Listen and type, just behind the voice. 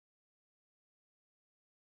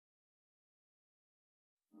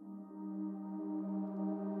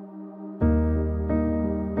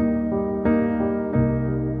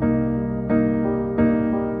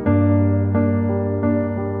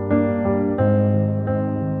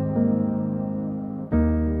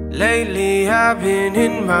Lately I've been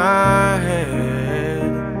in my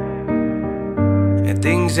head, and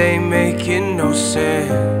things ain't making no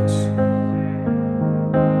sense.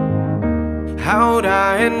 How'd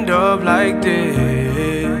I end up like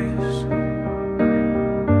this?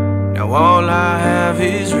 Now all I have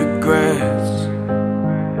is regrets.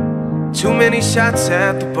 Too many shots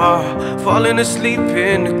at the bar, falling asleep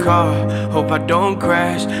in the car. Hope I don't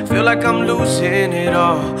crash, feel like I'm losing it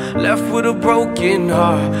all. Left with a broken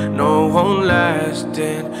heart, no one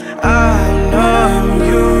lasting. I love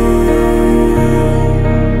you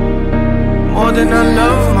more than I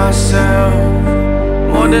love myself,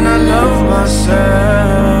 more than I love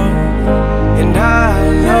myself. And I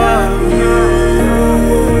love you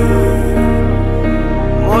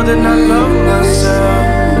more than I love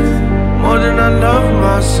myself, more than I love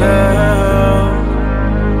myself.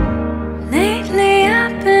 Lately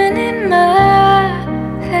I've been in my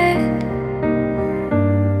head,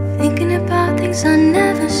 thinking about things I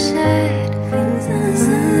never said.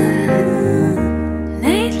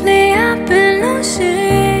 Lately I've been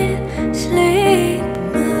losing sleep,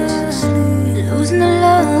 losing the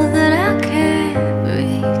love that I can't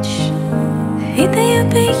reach. I hate that you'd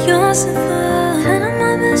be yours and far, and I'm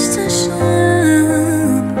my best to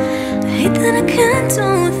assume. I hate that I can't do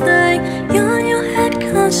a thing, you're in your head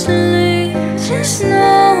constantly. Just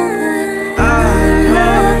know that I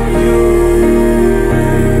love you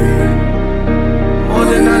more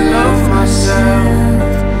than I love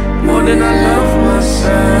myself, more than I love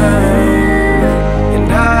myself. And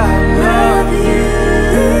I love you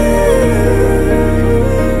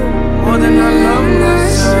more than I love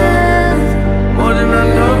myself, more than I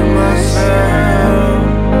love myself.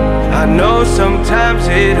 I know sometimes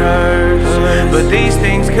it hurts, but these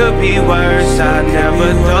things could be worse. I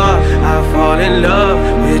never thought I'd fall in love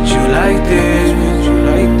with you like this, with you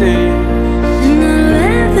like this. And I'd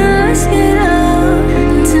rather risk it all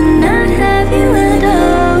than to not have you at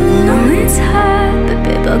all. No, it's hard, but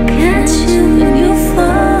babe, I'll catch you when you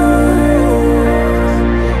fall.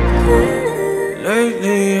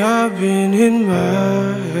 Lately I've been in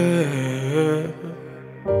my head,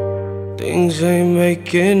 things ain't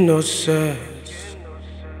making no sense.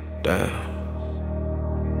 Damn.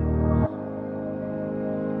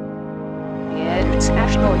 It's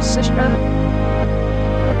Ashboy's sister.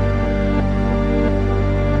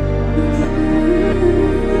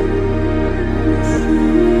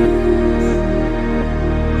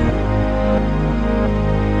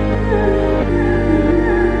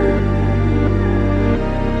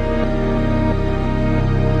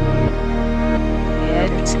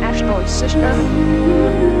 It's Ashboy's sister.